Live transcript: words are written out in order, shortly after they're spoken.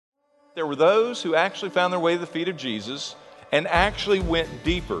There were those who actually found their way to the feet of Jesus and actually went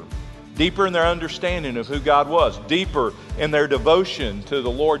deeper in their understanding of who God was, deeper in their devotion to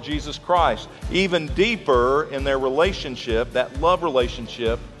the Lord Jesus Christ, even deeper in their relationship, that love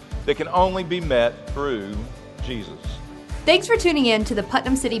relationship that can only be met through Jesus. Thanks for tuning in to the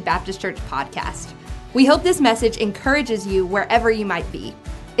Putnam City Baptist Church podcast. We hope this message encourages you wherever you might be.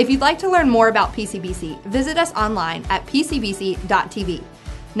 If you'd like to learn more about PCBC, visit us online at pcbc.tv.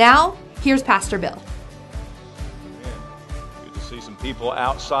 Now, here's Pastor Bill. Good to see some people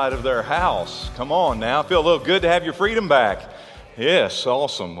outside of their house. Come on now, feel a little good to have your freedom back. Yes,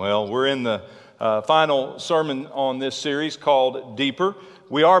 awesome. Well, we're in the final sermon on this series called Deeper.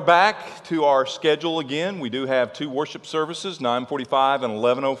 We are back to our schedule again. We do have two worship services, 9:45 and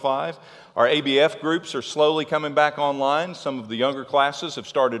 11:05. Our ABF groups are slowly coming back online. Some of the younger classes have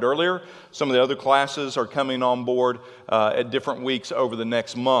started earlier. Some of the other classes are coming on board at different weeks over the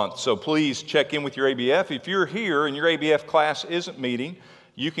next month. So please check in with your ABF. If you're here and your ABF class isn't meeting,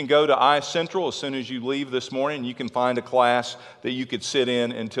 you can go to iCentral as soon as you leave this morning. You can find a class that you could sit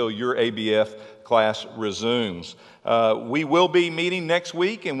in until your ABF class resumes. We will be meeting next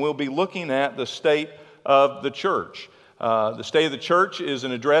week, and we'll be looking at the state of the church. The State of the Church is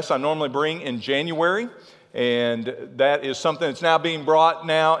an address I normally bring in January, and that is something that's now being brought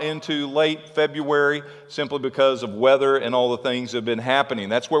now into late February simply because of weather and all the things that have been happening.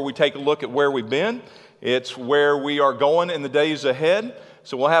 That's where we take a look at where we've been. It's where we are going in the days ahead.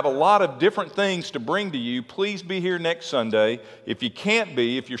 So we'll have a lot of different things to bring to you. Please be here next Sunday. If you can't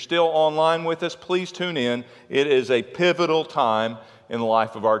be, if you're still online with us, please tune in. It is a pivotal time in the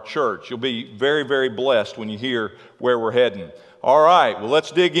life of our church. You'll be very, very blessed when you hear where we're heading. All right, well,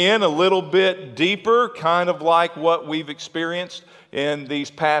 let's dig in a little bit deeper, kind of like what we've experienced in these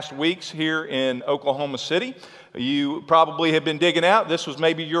past weeks here in Oklahoma City. You probably have been digging out. This was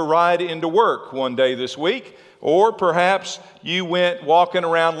maybe your ride into work one day this week. Or perhaps you went walking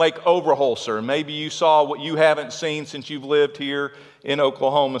around Lake Overholser, and maybe you saw what you haven't seen since you've lived here in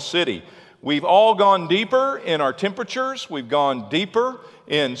Oklahoma City. We've all gone deeper in our temperatures. We've gone deeper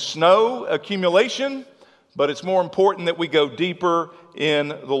in snow accumulation, but it's more important that we go deeper in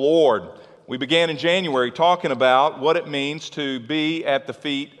the Lord. We began in January talking about what it means to be at the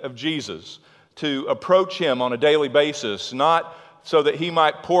feet of Jesus, to approach Him on a daily basis, not so that He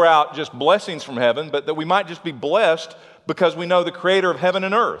might pour out just blessings from heaven, but that we might just be blessed because we know the Creator of heaven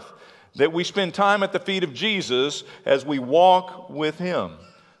and earth, that we spend time at the feet of Jesus as we walk with Him.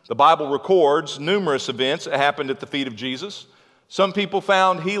 The Bible records numerous events that happened at the feet of Jesus. Some people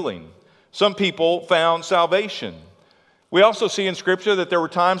found healing. Some people found salvation. We also see in Scripture that there were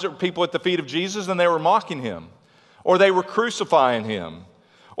times that were people at the feet of Jesus and they were mocking Him, or they were crucifying Him,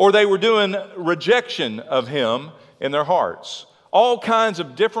 or they were doing rejection of Him in their hearts. All kinds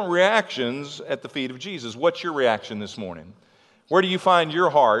of different reactions at the feet of Jesus. What's your reaction this morning? Where do you find your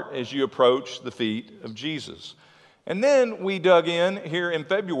heart as you approach the feet of Jesus? And then we dug in here in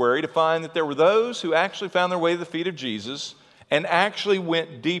February to find that there were those who actually found their way to the feet of Jesus and actually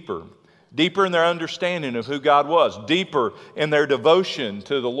went deeper in their understanding of who God was, deeper in their devotion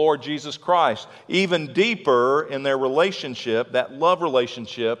to the Lord Jesus Christ, even deeper in their relationship, that love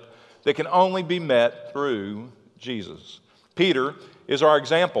relationship that can only be met through Jesus. Peter is our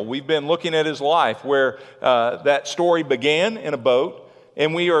example. We've been looking at his life where that story began in a boat,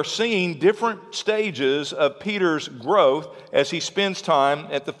 and we are seeing different stages of Peter's growth as he spends time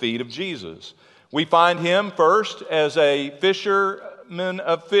at the feet of Jesus. We find him first as a fisherman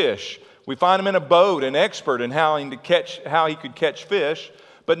of fish. We find him in a boat, an expert in how he could catch fish.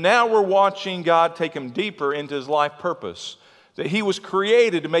 But now we're watching God take him deeper into his life purpose. That he was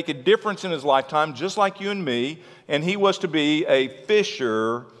created to make a difference in his lifetime, just like you and me, and he was to be a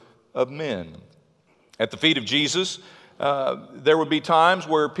fisher of men. At the feet of Jesus, there would be times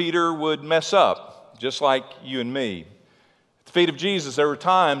where Peter would mess up, just like you and me. At the feet of Jesus, there were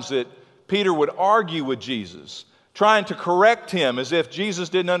times that Peter would argue with Jesus, trying to correct him as if Jesus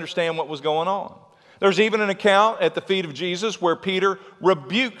didn't understand what was going on. There's even an account at the feet of Jesus where Peter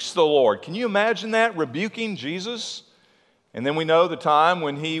rebukes the Lord. Can you imagine that, rebuking Jesus? And then we know the time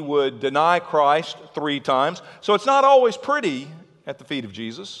when he would deny Christ 3 times. So it's not always pretty at the feet of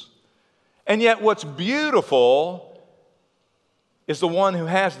Jesus. And yet what's beautiful is the one who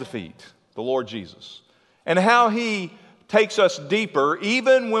has the feet, the Lord Jesus. And how He takes us deeper,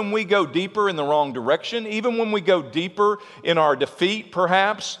 even when we go deeper in the wrong direction, even when we go deeper in our defeat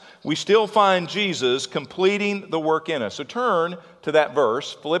perhaps, we still find Jesus completing the work in us. So turn to that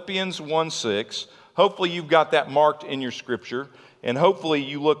verse, Philippians 1:6. Hopefully you've got that marked in your scripture, and hopefully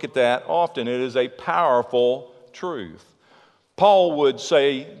you look at that often. It is a powerful truth. Paul would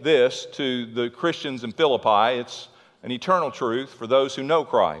say this to the Christians in Philippi. It's an eternal truth for those who know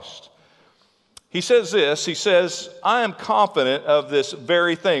Christ. He says this, he says, I am confident of this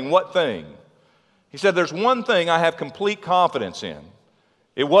very thing. What thing? He said, there's one thing I have complete confidence in.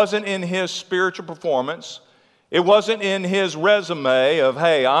 It wasn't in his spiritual performance. It wasn't in his resume of,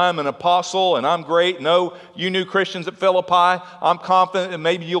 hey, I'm an apostle and I'm great. No, you new Christians at Philippi, I'm confident that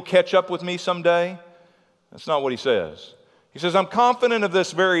maybe you'll catch up with me someday. That's not what he says. He says, I'm confident of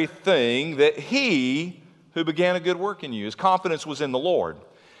this very thing, that he who began a good work in you, his confidence was in the Lord.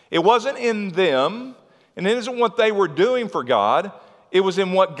 It wasn't in them, and it isn't what they were doing for God. It was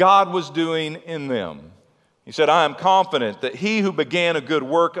in what God was doing in them. He said, I am confident that he who began a good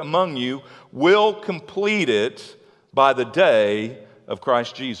work among you will complete it by the day of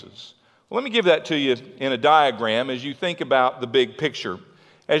Christ Jesus. Well, let me give that to you in a diagram as you think about the big picture.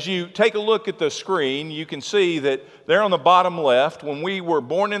 As you take a look at the screen, you can see that there on the bottom left, when we were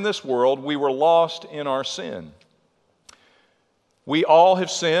born in this world, we were lost in our sin. We all have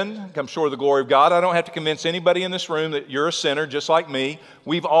sinned, come short of the glory of God. I don't have to convince anybody in this room that you're a sinner just like me.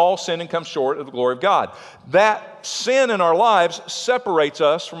 We've all sinned and come short of the glory of God. That sin in our lives separates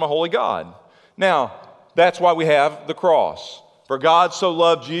us from a holy God. Now, that's why we have the cross. For God so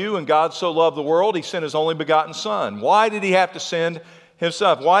loved you and God so loved the world, he sent his only begotten Son. Why did he have to send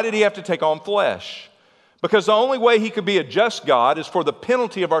himself? Why did he have to take on flesh? Because the only way he could be a just God is for the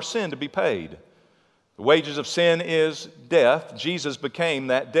penalty of our sin to be paid. The wages of sin is death. Jesus became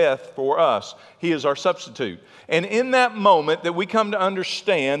that death for us. He is our substitute. And in that moment that we come to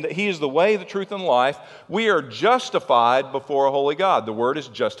understand that he is the way, the truth, and life, we are justified before a holy God. The word is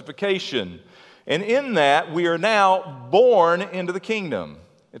justification. And in that, we are now born into the kingdom.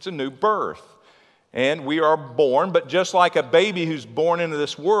 It's a new birth. And we are born, but just like a baby who's born into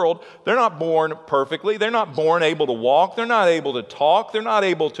this world, they're not born perfectly. They're not born able to walk. They're not able to talk. They're not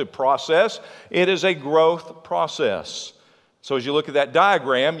able to process. It is a growth process. So as you look at that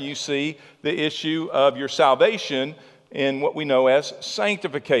diagram, you see the issue of your salvation in what we know as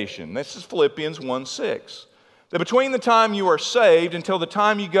sanctification. This is Philippians 1:6. That between the time you are saved until the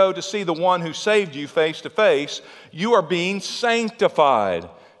time you go to see the one who saved you face to face, you are being sanctified,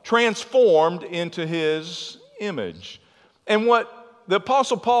 transformed into his image. And what the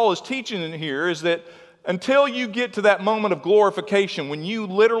Apostle Paul is teaching in here is that until you get to that moment of glorification, when you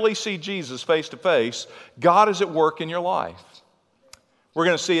literally see Jesus face to face, God is at work in your life. We're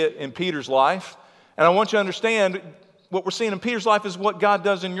going to see it in Peter's life. And I want you to understand what we're seeing in Peter's life is what God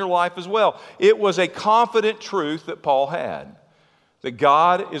does in your life as well. It was a confident truth that Paul had, that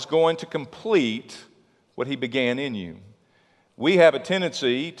God is going to complete what he began in you. We have a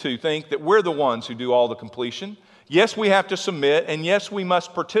tendency to think that we're the ones who do all the completion. Yes, we have to submit, and yes, we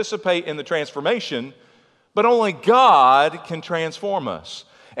must participate in the transformation, but only God can transform us.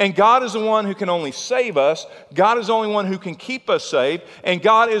 And God is the one who can only save us. God is the only one who can keep us saved. And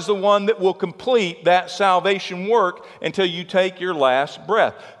God is the one that will complete that salvation work until you take your last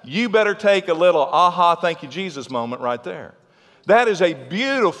breath. You better take a little aha, thank you, Jesus moment right there. That is a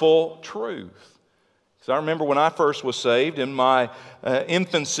beautiful truth. So I remember when I first was saved, in my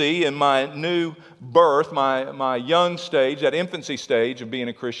infancy, in my new birth, my young stage, that infancy stage of being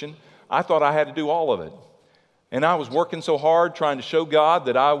a Christian, I thought I had to do all of it. And I was working so hard trying to show God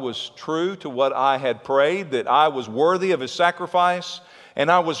that I was true to what I had prayed, that I was worthy of his sacrifice,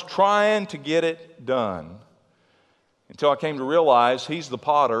 and I was trying to get it done. Until I came to realize he's the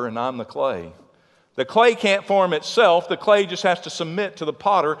potter and I'm the clay. The clay can't form itself. The clay just has to submit to the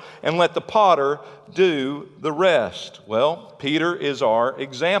potter and let the potter do the rest. Well, Peter is our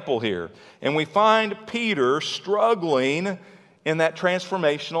example here. And we find Peter struggling in that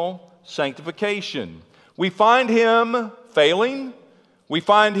transformational sanctification. We find him failing. We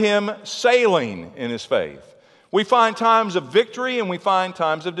find him sailing in his faith. We find times of victory and we find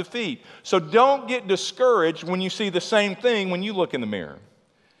times of defeat. So don't get discouraged when you see the same thing when you look in the mirror.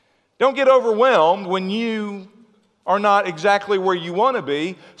 Don't get overwhelmed when you are not exactly where you want to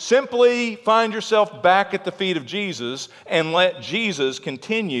be. Simply find yourself back at the feet of Jesus and let Jesus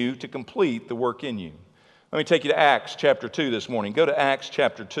continue to complete the work in you. Let me take you to Acts chapter 2 this morning. Go to Acts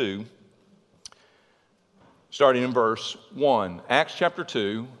chapter 2, starting in verse 1. Acts chapter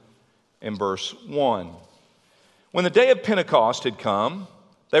 2 and verse 1. When the day of Pentecost had come,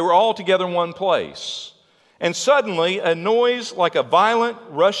 they were all together in one place. And suddenly a noise like a violent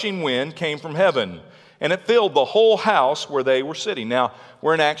rushing wind came from heaven, and it filled the whole house where they were sitting. Now,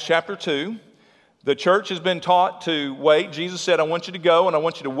 we're in Acts chapter 2. The church has been taught to wait. Jesus said, I want you to go, and I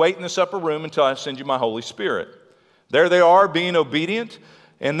want you to wait in this upper room until I send you my Holy Spirit. There they are, being obedient.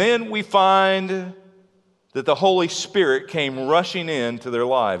 And then we find that the Holy Spirit came rushing into their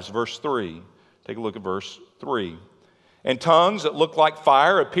lives. Verse 3. Take a look at verse 3. And tongues that looked like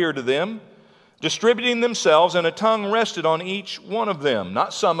fire appeared to them, distributing themselves, and a tongue rested on each one of them.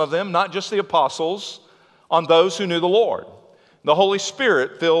 Not some of them, not just the apostles, on those who knew the Lord. The Holy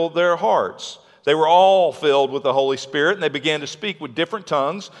Spirit filled their hearts. They were all filled with the Holy Spirit, and they began to speak with different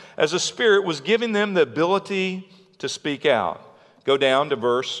tongues as the Spirit was giving them the ability to speak out. Go down to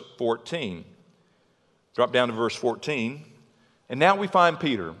verse 14. Drop down to verse 14. And now we find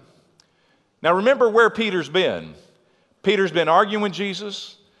Peter. Now remember where Peter's been. Peter's been arguing with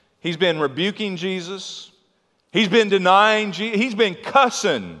Jesus. He's been rebuking Jesus. He's been denying Jesus. He's been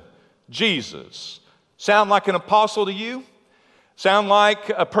cussing Jesus. Sound like an apostle to you? Sound like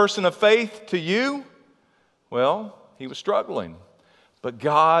a person of faith to you? Well, he was struggling. But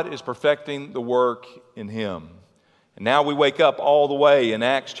God is perfecting the work in him. And now we wake up all the way in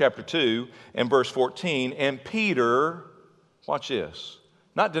Acts chapter 2 and verse 14. And Peter, watch this,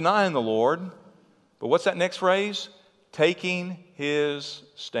 not denying the Lord, but what's that next phrase? Taking his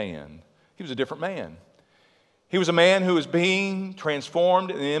stand. He was a different man. He was a man who was being transformed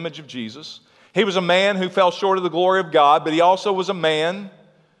in the image of Jesus. He was a man who fell short of the glory of God, but he also was a man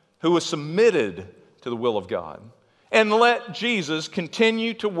who was submitted to the will of God and let Jesus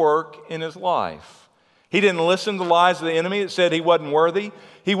continue to work in his life. He didn't listen to the lies of the enemy that said he wasn't worthy.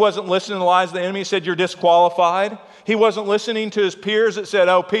 He wasn't listening to the lies of the enemy that said you're disqualified. He wasn't listening to his peers that said,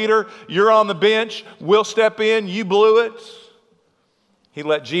 oh, Peter, you're on the bench. We'll step in. You blew it. He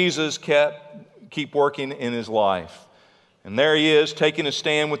let Jesus keep working in his life. And there he is, taking a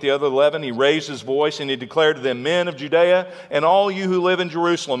stand with the other 11. He raised his voice and he declared to them, men of Judea and all you who live in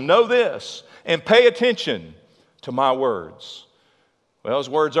Jerusalem, know this and pay attention to my words. Well, his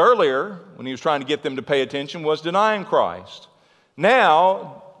words earlier, when he was trying to get them to pay attention, was denying Christ.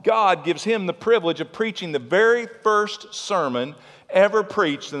 Now, God gives him the privilege of preaching the very first sermon ever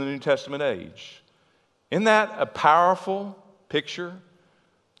preached in the New Testament age. Isn't that a powerful picture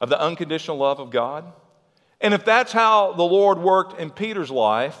of the unconditional love of God? And if that's how the Lord worked in Peter's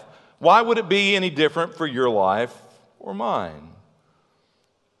life, why would it be any different for your life or mine?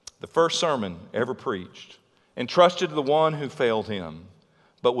 The first sermon ever preached, entrusted to the one who failed him,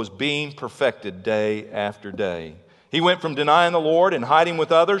 but was being perfected day after day. He went from denying the Lord and hiding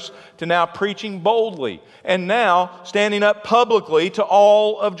with others to now preaching boldly and now standing up publicly to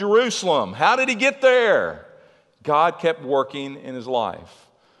all of Jerusalem. How did he get there? God kept working in his life.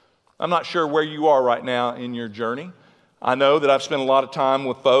 I'm not sure where you are right now in your journey. I know that I've spent a lot of time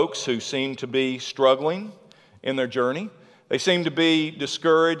with folks who seem to be struggling in their journey. They seem to be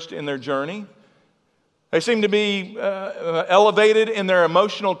discouraged in their journey. They seem to be elevated in their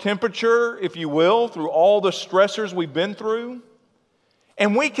emotional temperature, if you will, through all the stressors we've been through.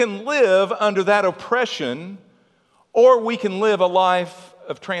 And we can live under that oppression, or we can live a life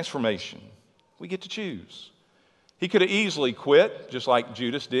of transformation. We get to choose. He could have easily quit, just like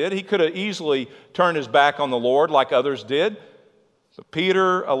Judas did. He could have easily turned his back on the Lord like others did. But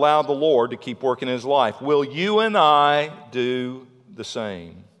Peter allowed the Lord to keep working in his life. Will you and I do the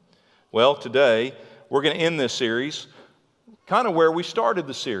same? Well, today, we're going to end this series kind of where we started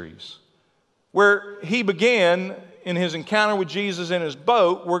the series. Where he began in his encounter with Jesus in his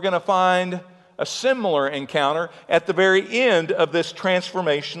boat, we're going to find a similar encounter at the very end of this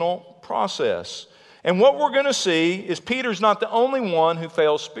transformational process. And what we're going to see is Peter's not the only one who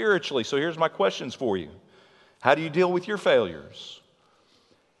fails spiritually. So here's my questions for you. How do you deal with your failures?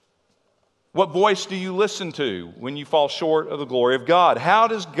 What voice do you listen to when you fall short of the glory of God? How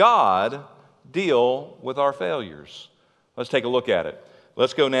does God deal with our failures? Let's take a look at it.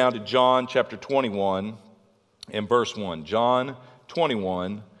 Let's go now to John chapter 21 and verse 1. John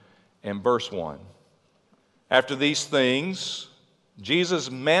 21 and verse 1. After these things,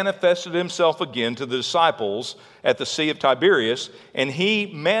 Jesus manifested himself again to the disciples at the Sea of Tiberias, and he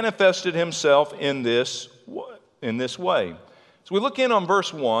manifested himself in this way. So we look in on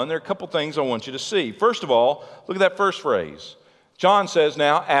verse 1. There are a couple things I want you to see. First of all, look at that first phrase. John says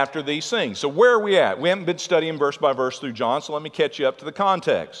now, after these things. So where are we at? We haven't been studying verse by verse through John, so let me catch you up to the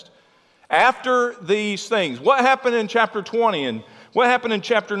context. After these things. What happened in chapter 20 and what happened in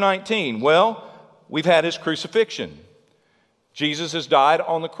chapter 19? Well, we've had his crucifixion. Jesus has died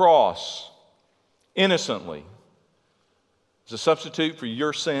on the cross innocently as a substitute for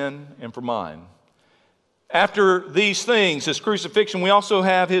your sin and for mine. After these things, his crucifixion, we also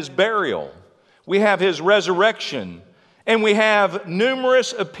have his burial. We have his resurrection. And we have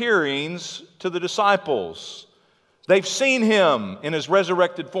numerous appearings to the disciples. They've seen him in his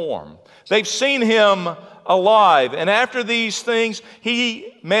resurrected form. They've seen him alive. And after these things,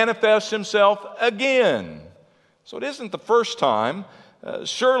 he manifests himself again. So it isn't the first time.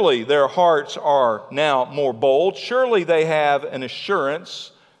 Surely their hearts are now more bold. Surely they have an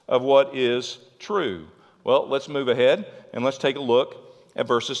assurance of what is true. Well, let's move ahead and let's take a look at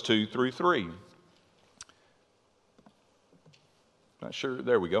verses 2 through 3. Not sure.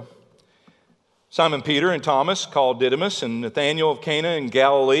 There we go. Simon Peter and Thomas, called Didymus, and Nathanael of Cana in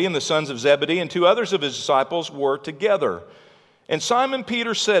Galilee, and the sons of Zebedee, and 2 others of his disciples were together. And Simon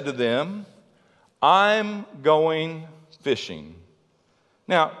Peter said to them, I'm going fishing.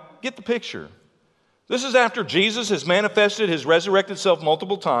 Now, get the picture. This is after Jesus has manifested his resurrected self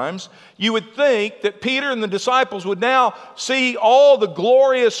multiple times. You would think that Peter and the disciples would now see all the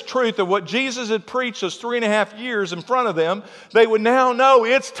glorious truth of what Jesus had preached those 3.5 years in front of them. They would now know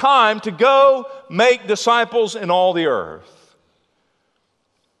it's time to go make disciples in all the earth.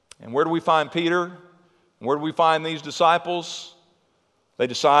 And where do we find Peter? Where do we find these disciples? They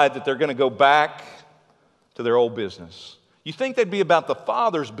decide that they're going to go back to their old business. You think they'd be about the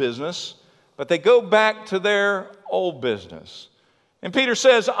Father's business, but they go back to their old business. And Peter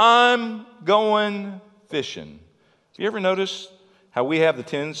says, I'm going fishing. Have you ever noticed how we have the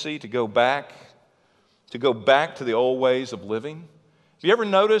tendency to go back to the old ways of living? Have you ever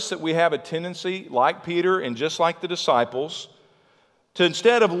noticed that we have a tendency, like Peter and just like the disciples, to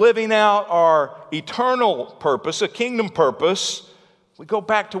instead of living out our eternal purpose, a kingdom purpose, we go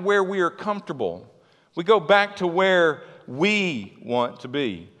back to where we are comfortable. We go back to where we want to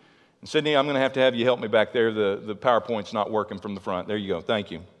be. And Sydney, I'm going to have you help me back there. The PowerPoint's not working from the front. There you go.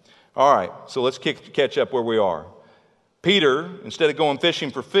 Thank you. All right, so let's catch up where we are. Peter, instead of going fishing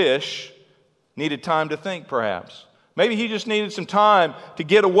for fish, needed time to think, perhaps. Maybe he just needed some time to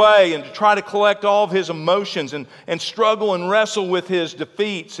get away and to try to collect all of his emotions and struggle and wrestle with his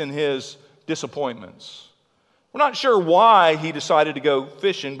defeats and his disappointments. We're not sure why he decided to go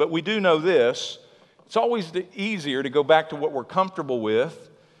fishing, but we do know this. It's always easier to go back to what we're comfortable with.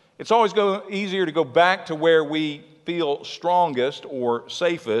 It's always easier to go back to where we feel strongest or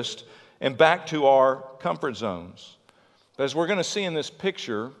safest and back to our comfort zones. But as we're going to see in this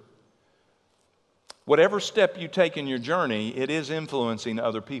picture, whatever step you take in your journey, it is influencing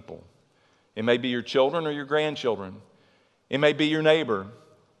other people. It may be your children or your grandchildren. It may be your neighbor.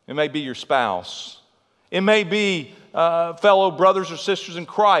 It may be your spouse. It may be fellow brothers or sisters in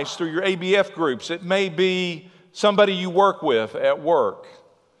Christ through your ABF groups. It may be somebody you work with at work.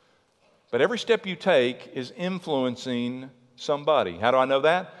 But every step you take is influencing somebody. How do I know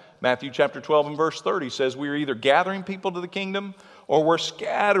that? Matthew chapter 12 and verse 30 says we're either gathering people to the kingdom or we're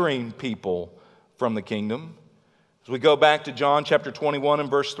scattering people from the kingdom. As we go back to John chapter 21 and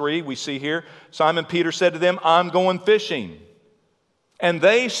verse 3, we see here, Simon Peter said to them, I'm going fishing. And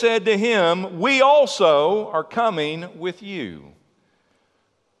they said to him, we also are coming with you.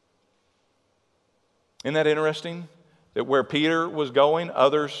 Isn't that interesting? That where Peter was going,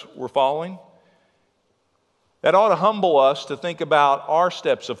 others were following? That ought to humble us to think about our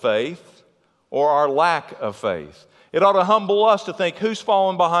steps of faith or our lack of faith. It ought to humble us to think who's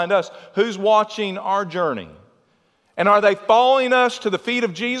following behind us, who's watching our journey. And are they following us to the feet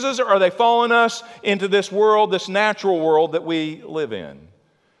of Jesus, or are they following us into this world, this natural world that we live in?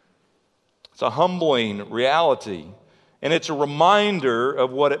 It's a humbling reality, and it's a reminder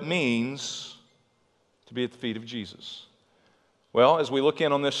of what it means to be at the feet of Jesus. Well, as we look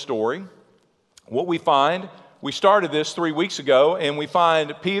in on this story, what we find, we started this 3 weeks ago, and we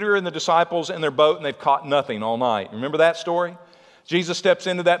find Peter and the disciples in their boat, and they've caught nothing all night. Remember that story? Jesus steps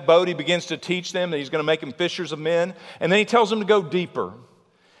into that boat. He begins to teach them that he's going to make them fishers of men. And then he tells them to go deeper.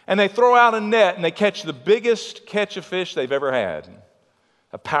 And they throw out a net and they catch the biggest catch of fish they've ever had.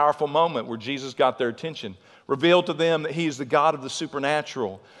 A powerful moment where Jesus got their attention. Revealed to them that he is the God of the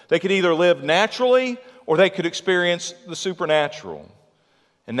supernatural. They could either live naturally or they could experience the supernatural.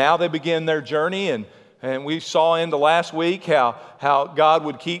 And now they begin their journey. And we saw in the last week how God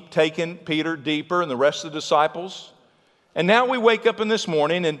would keep taking Peter deeper and the rest of the disciples. And now we wake up in this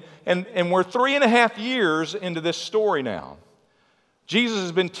morning, and we're 3.5 years into this story now. Jesus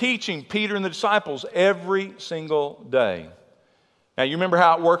has been teaching Peter and the disciples every single day. Now, you remember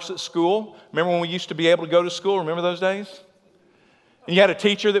how it works at school? Remember when we used to be able to go to school? Remember those days? And you had a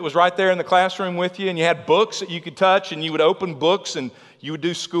teacher that was right there in the classroom with you, and you had books that you could touch, and you would open books, and you would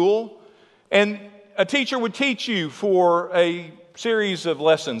do school. And a teacher would teach you for a series of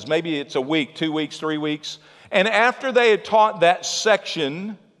lessons. Maybe it's a week, 2 weeks, 3 weeks. And after they had taught that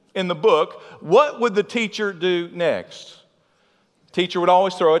section in the book, what would the teacher do next? The teacher would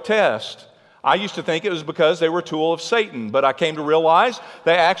always throw a test. I used to think it was because they were a tool of Satan, but I came to realize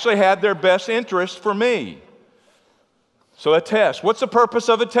they actually had their best interest for me. So a test. What's the purpose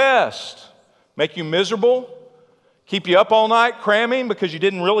of a test? Make you miserable? Keep you up all night cramming because you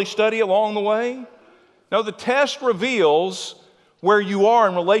didn't really study along the way? No, the test reveals where you are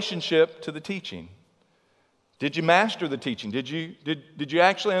in relationship to the teaching. Did you master the teaching? Did you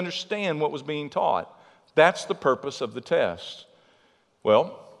actually understand what was being taught? That's the purpose of the test.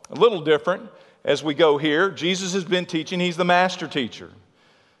 Well, a little different as we go here. Jesus has been teaching. He's the master teacher.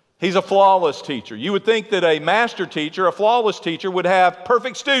 He's a flawless teacher. You would think that a master teacher, a flawless teacher, would have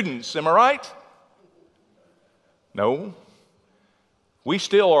perfect students. Am I right? No. We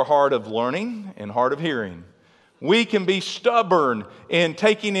still are hard of learning and hard of hearing. We can be stubborn in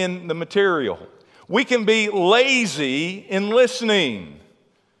taking in the material. We can be lazy in listening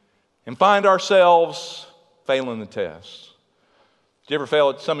and find ourselves failing the test. Did you ever fail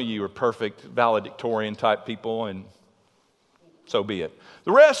it? Some of you are perfect valedictorian type people, and so be it.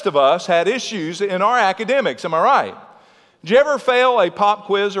 The rest of us had issues in our academics, am I right? Did you ever fail a pop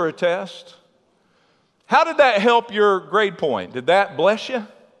quiz or a test? How did that help your grade point? Did that bless you?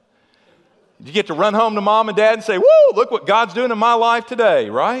 Did you get to run home to mom and dad and say, woo, look what God's doing in my life today,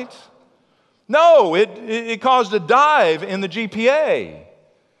 right? No, it caused a dive in the GPA.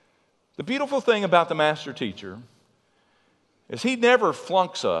 The beautiful thing about the master teacher is he never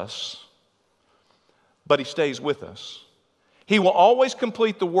flunks us, but he stays with us. He will always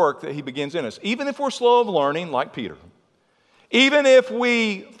complete the work that he begins in us, even if we're slow of learning like Peter. Even if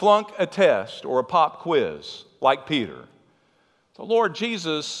we flunk a test or a pop quiz like Peter, the Lord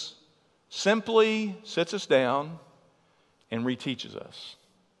Jesus simply sits us down and reteaches us.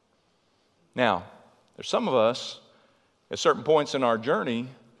 Now, there's some of us at certain points in our journey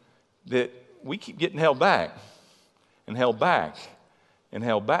that we keep getting held back and held back and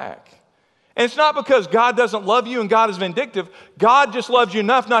held back. And it's not because God doesn't love you and God is vindictive. God just loves you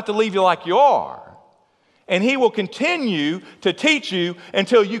enough not to leave you like you are. And he will continue to teach you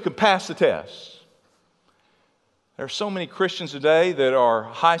until you can pass the test. There are so many Christians today that are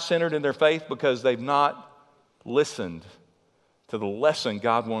high-centered in their faith because they've not listened to the lesson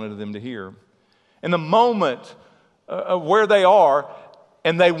God wanted them to hear. In the moment of where they are,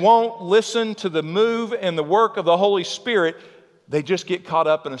 and they won't listen to the move and the work of the Holy Spirit, they just get caught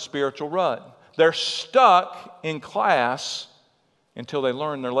up in a spiritual rut. They're stuck in class until they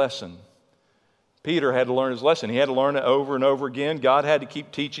learn their lesson. Peter had to learn his lesson. He had to learn it over and over again. God had to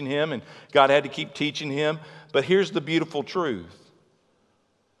keep teaching him, and God had to keep teaching him. But here's the beautiful truth.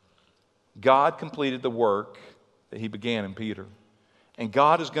 God completed the work that he began in Peter. And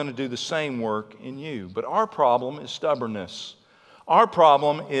God is going to do the same work in you. But our problem is stubbornness. Our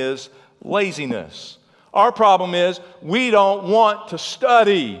problem is laziness. Our problem is we don't want to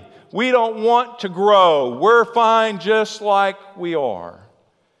study. We don't want to grow. We're fine just like we are.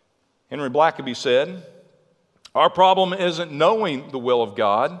 Henry Blackaby said, our problem isn't knowing the will of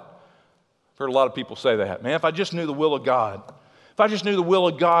God. I've heard a lot of people say that. Man, if I just knew the will of God. If I just knew the will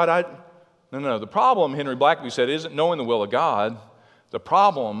of God, No. The problem, Henry Blackaby said, isn't knowing the will of God. The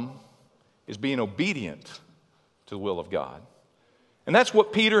problem is being obedient to the will of God. And that's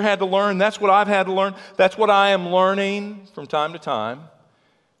what Peter had to learn. That's what I've had to learn. That's what I am learning from time to time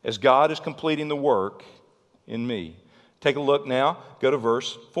as God is completing the work in me. Take a look now. Go to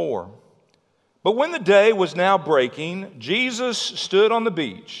verse 4. But when the day was now breaking, Jesus stood on the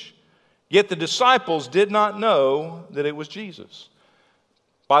beach. Yet the disciples did not know that it was Jesus.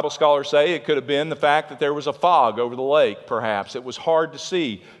 Bible scholars say it could have been the fact that there was a fog over the lake, perhaps. It was hard to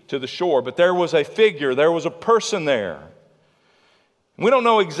see to the shore, but there was a figure, there was a person there. We don't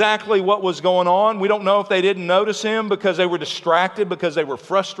know exactly what was going on. We don't know if they didn't notice him because they were distracted, because they were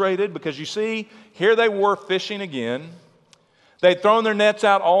frustrated, because you see, here they were fishing again. They'd thrown their nets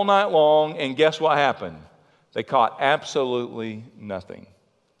out all night long, and guess what happened? They caught absolutely nothing.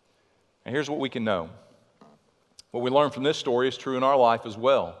 And here's what we can know. What we learn from this story is true in our life as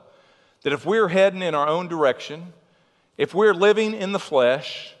well. That if we're heading in our own direction, if we're living in the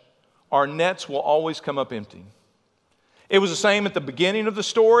flesh, our nets will always come up empty. It was the same at the beginning of the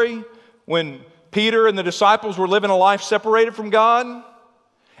story when Peter and the disciples were living a life separated from God.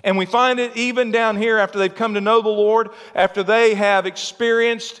 And we find it even down here after they've come to know the Lord, after they have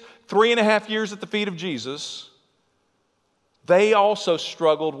experienced 3.5 years at the feet of Jesus, they also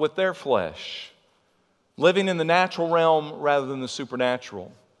struggled with their flesh, living in the natural realm rather than the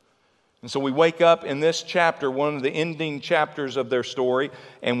supernatural. And so we wake up in this chapter, one of the ending chapters of their story,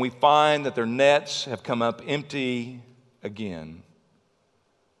 and we find that their nets have come up empty again.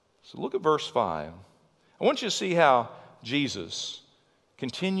 So look at verse 5. I want you to see how Jesus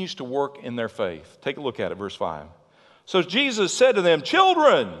continues to work in their faith. Take a look at it, verse 5. So Jesus said to them,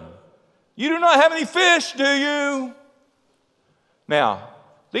 "Children, you do not have any fish, do you?" Now,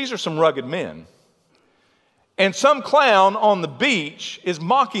 these are some rugged men. And some clown on the beach is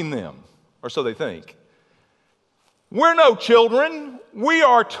mocking them, or so they think. "We're no children. We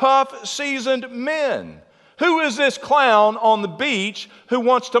are tough, seasoned men. Who is this clown on the beach who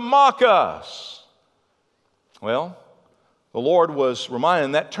wants to mock us?" Well, the Lord was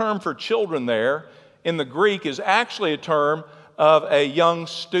reminding that term for children there in the Greek is actually a term of a young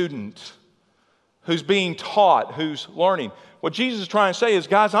student who's being taught, who's learning. What Jesus is trying to say is,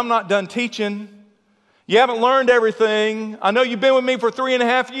 guys, I'm not done teaching. You haven't learned everything. I know you've been with me for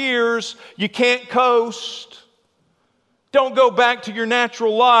 3.5 years. You can't coast. Don't go back to your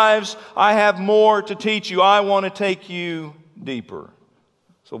natural lives. I have more to teach you. I want to take you deeper.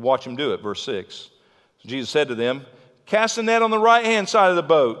 So watch him do it. Verse 6. So Jesus said to them, "Cast the net on the right-hand side of the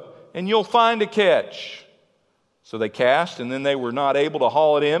boat, and you'll find a catch." So they cast, and then they were not able to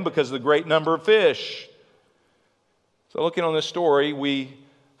haul it in because of the great number of fish. So looking on this story, we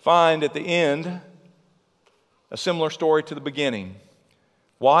find at the end a similar story to the beginning.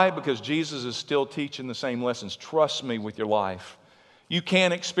 Why? Because Jesus is still teaching the same lessons. Trust me with your life. You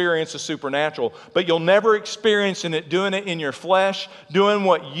can experience the supernatural, but you'll never experience it doing it in your flesh, doing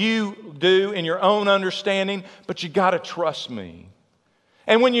what you do in your own understanding, but you got to trust me.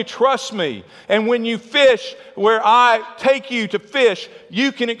 And when you trust me, and when you fish where I take you to fish,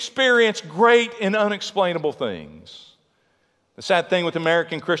 you can experience great and unexplainable things. The sad thing with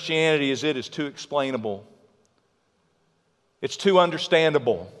American Christianity is it is too explainable. It's too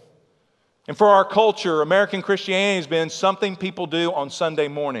understandable. And for our culture, American Christianity has been something people do on Sunday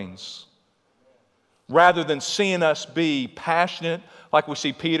mornings, rather than seeing us be passionate like we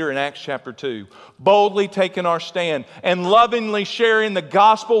see Peter in Acts chapter 2, boldly taking our stand and lovingly sharing the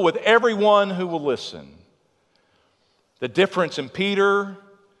gospel with everyone who will listen. The difference in Peter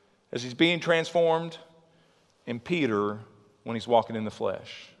as he's being transformed and Peter when he's walking in the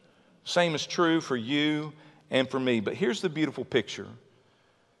flesh. Same is true for you and for me. But here's the beautiful picture.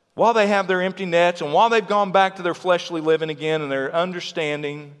 While they have their empty nets and while they've gone back to their fleshly living again and their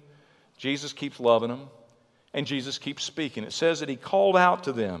understanding, Jesus keeps loving them and Jesus keeps speaking. It says that He called out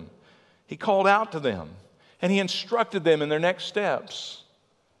to them. He called out to them and He instructed them in their next steps.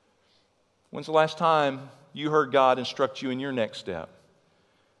 When's the last time you heard God instruct you in your next step?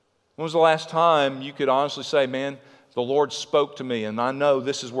 When was the last time you could honestly say, man, the Lord spoke to me and I know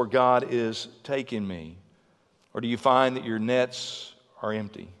this is where God is taking me? Or do you find that your nets are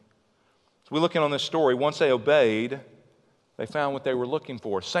empty? So we're looking on this story. Once they obeyed, they found what they were looking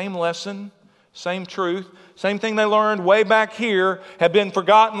for. Same lesson, same truth, same thing they learned way back here had been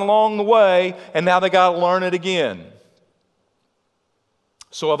forgotten along the way, and now they got to learn it again.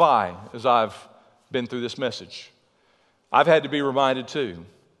 So have I, as I've been through this message. I've had to be reminded too.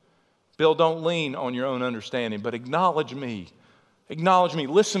 Bill, don't lean on your own understanding, but acknowledge me. Acknowledge me.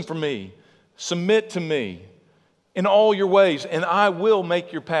 Listen for me. Submit to me in all your ways, and I will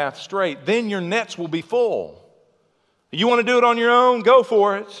make your path straight. Then your nets will be full. You want to do it on your own? Go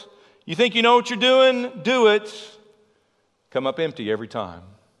for it. You think you know what you're doing? Do it. Come up empty every time.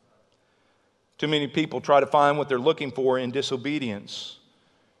 Too many people try to find what they're looking for in disobedience,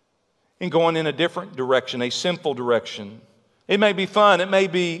 in going in a different direction, a sinful direction. It may be fun, it may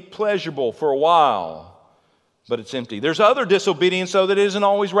be pleasurable for a while, but it's empty. There's other disobedience, though, that isn't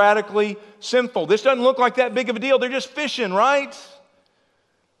always radically sinful. This doesn't look like that big of a deal. They're just fishing, right?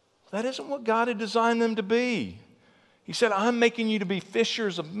 That isn't what God had designed them to be. He said, I'm making you to be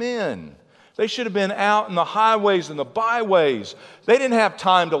fishers of men. They should have been out in the highways and the byways. They didn't have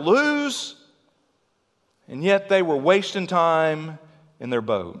time to lose, and yet they were wasting time in their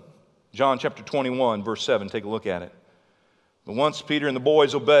boat. John chapter 21, verse 7, take a look at it. But once Peter and the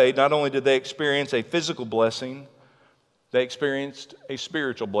boys obeyed, not only did they experience a physical blessing, they experienced a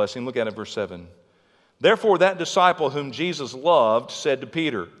spiritual blessing. Look at it, verse 7. Therefore, that disciple whom Jesus loved said to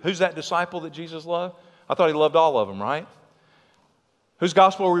Peter, who's that disciple that Jesus loved? I thought He loved all of them, right? Whose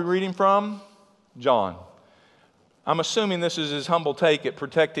gospel are we reading from? John. I'm assuming this is his humble take at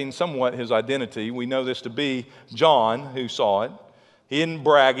protecting somewhat his identity. We know this to be John who saw it. He isn't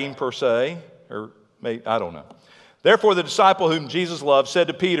bragging per se, or maybe, I don't know. Therefore, the disciple whom Jesus loved said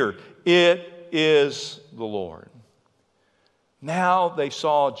to Peter, it is the Lord. Now they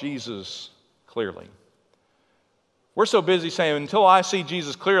saw Jesus clearly. We're so busy saying, until I see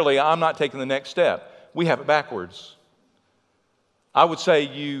Jesus clearly, I'm not taking the next step. We have it backwards. I would say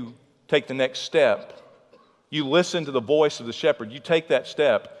you take the next step. You listen to the voice of the shepherd. You take that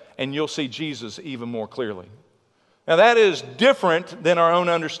step, and you'll see Jesus even more clearly. Now that is different than our own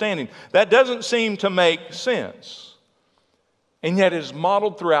understanding. That doesn't seem to make sense. And yet it is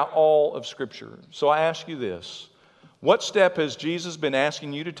modeled throughout all of Scripture. So I ask you this. What step has Jesus been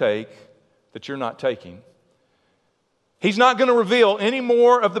asking you to take that you're not taking? He's not going to reveal any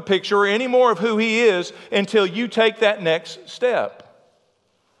more of the picture or any more of who He is until you take that next step.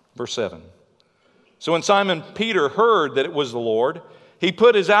 Verse 7. So when Simon Peter heard that it was the Lord, he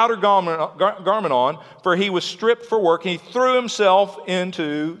put his outer garment on, for he was stripped for work, and he threw himself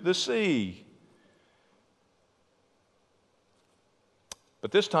into the sea.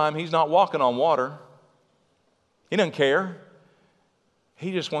 But this time, he's not walking on water. He doesn't care.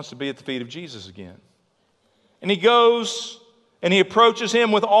 He just wants to be at the feet of Jesus again. And he goes and he approaches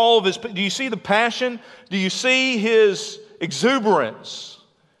Him with all of his... Do you see the passion? Do you see his exuberance?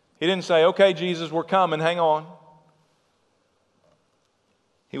 He didn't say, okay, Jesus, we're coming, hang on.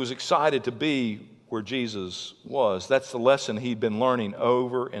 He was excited to be where Jesus was. That's the lesson he'd been learning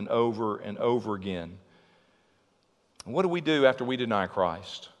over and over and over again. And what do we do after we deny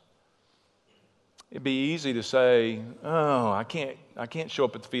Christ? It'd be easy to say, oh, I can't show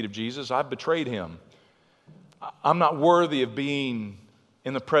up at the feet of Jesus. I've betrayed Him. I'm not worthy of being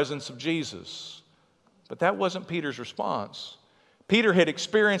in the presence of Jesus. But that wasn't Peter's response. Peter had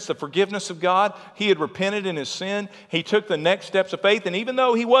experienced the forgiveness of God. He had repented in his sin. He took the next steps of faith. And even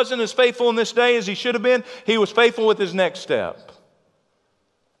though he wasn't as faithful in this day as he should have been, he was faithful with his next step.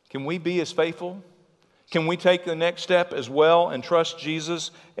 Can we be as faithful? Can we take the next step as well and trust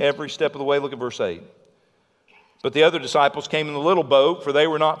Jesus every step of the way? Look at verse 8. But the other disciples came in the little boat, for they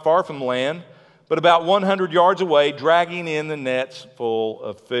were not far from the land, but about 100 yards away, dragging in the nets full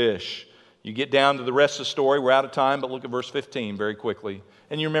of fish. You get down to the rest of the story. We're out of time, but look at verse 15 very quickly.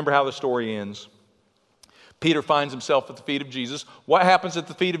 And you remember how the story ends. Peter finds himself at the feet of Jesus. What happens at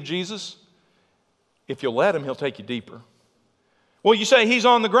the feet of Jesus? If you'll let Him, He'll take you deeper. Well, you say He's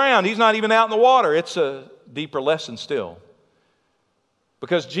on the ground. He's not even out in the water. It's a deeper lesson still.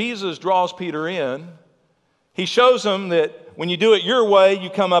 Because Jesus draws Peter in. He shows him that when you do it your way,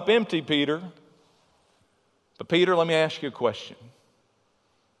 you come up empty, Peter. But Peter, let me ask you a question.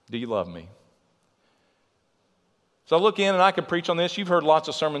 Do you love me? So I look in and I could preach on this. You've heard lots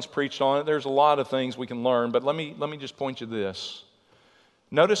of sermons preached on it. There's a lot of things we can learn, but let me just point you to this.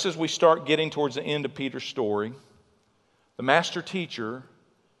 Notice as we start getting towards the end of Peter's story, the master teacher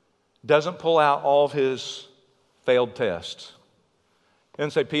doesn't pull out all of his failed tests. He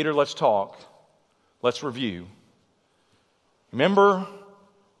doesn't say, Peter, let's talk. Let's review. Remember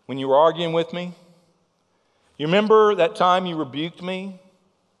when you were arguing with me? You remember that time you rebuked me?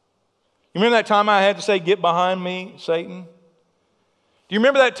 You remember that time I had to say, get behind me, Satan? Do you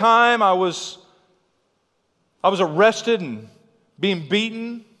remember that time I was arrested and being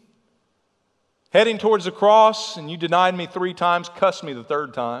beaten, heading towards the cross, and you denied me 3 times, cussed me the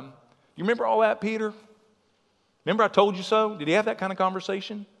 3rd time? You remember all that, Peter? Remember I told you so? Did he have that kind of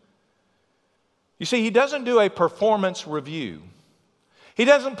conversation? You see, he doesn't do a performance review. He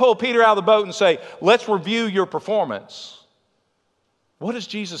doesn't pull Peter out of the boat and say, let's review your performance. What does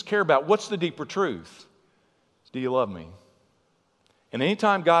Jesus care about? What's the deeper truth? Do you love me? And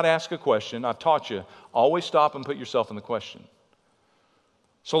anytime God asks a question, I've taught you, always stop and put yourself in the question.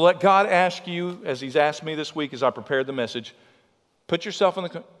 So let God ask you, as He's asked me this week as I prepared the message, put yourself in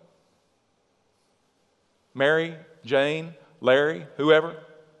the... Mary, Jane, Larry, whoever,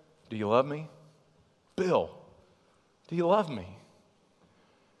 do you love me? Bill, do you love me?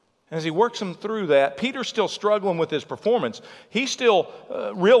 As he works him through that, Peter's still struggling with his performance. He's still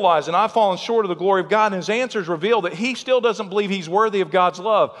realizing, I've fallen short of the glory of God, and his answers reveal that he still doesn't believe he's worthy of God's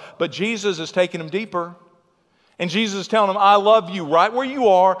love. But Jesus is taking him deeper. And Jesus is telling him, I love you right where you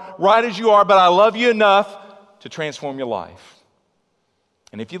are, right as you are, but I love you enough to transform your life.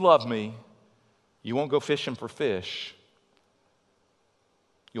 And if you love me, you won't go fishing for fish.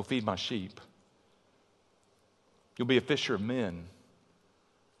 You'll feed my sheep. You'll be a fisher of men.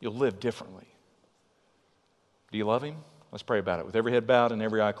 You'll live differently. Do you love Him? Let's pray about it. With every head bowed and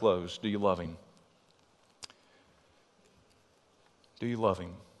every eye closed, do you love Him? Do you love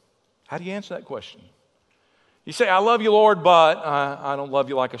Him? How do you answer that question? You say, I love you, Lord, but I don't love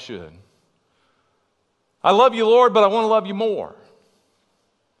you like I should. I love you, Lord, but I want to love you more.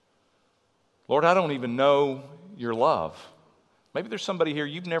 Lord, I don't even know your love. Maybe there's somebody here,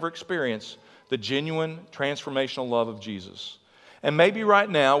 you've never experienced the genuine transformational love of Jesus. And maybe right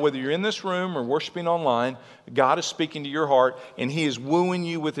now, whether you're in this room or worshiping online, God is speaking to your heart and He is wooing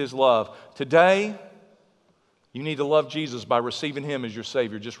you with His love. Today, you need to love Jesus by receiving Him as your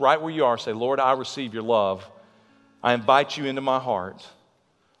Savior. Just right where you are, say, Lord, I receive your love. I invite you into my heart.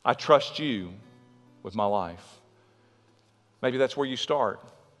 I trust you with my life. Maybe that's where you start.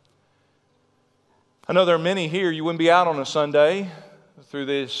 I know there are many here, you wouldn't be out on a Sunday through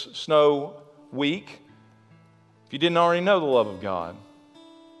this snow week if you didn't already know the love of God.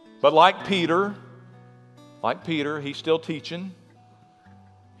 But like Peter, he's still teaching,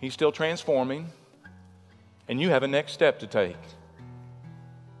 he's still transforming, and you have a next step to take.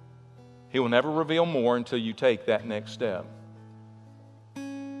 He will never reveal more until you take that next step.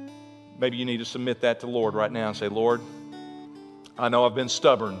 Maybe you need to submit that to the Lord right now and say, Lord, I know I've been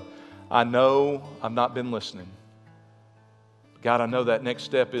stubborn. I know I've not been listening. God, I know that next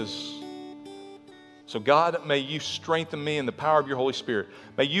step is... So God, may you strengthen me in the power of your Holy Spirit.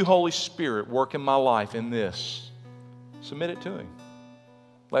 May you, Holy Spirit, work in my life in this. Submit it to Him.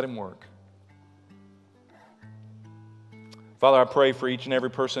 Let Him work. Father, I pray for each and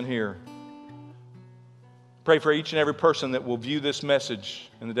every person here. Pray for each and every person that will view this message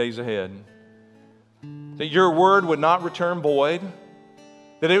in the days ahead. That your word would not return void.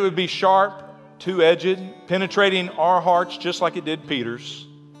 That it would be sharp, two-edged, penetrating our hearts just like it did Peter's.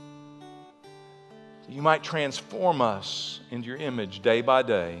 That you might transform us into your image day by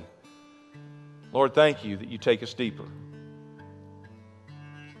day. Lord, thank you that you take us deeper.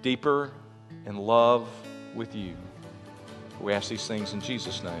 Deeper in love with you. We ask these things in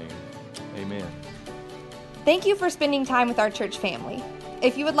Jesus' name. Amen. Thank you for spending time with our church family.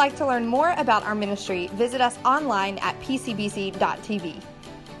 If you would like to learn more about our ministry, visit us online at pcbc.tv.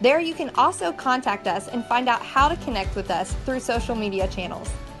 There you can also contact us and find out how to connect with us through social media channels.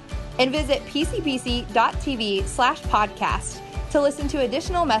 And visit pcbc.tv/podcast to listen to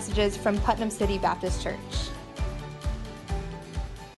additional messages from Putnam City Baptist Church.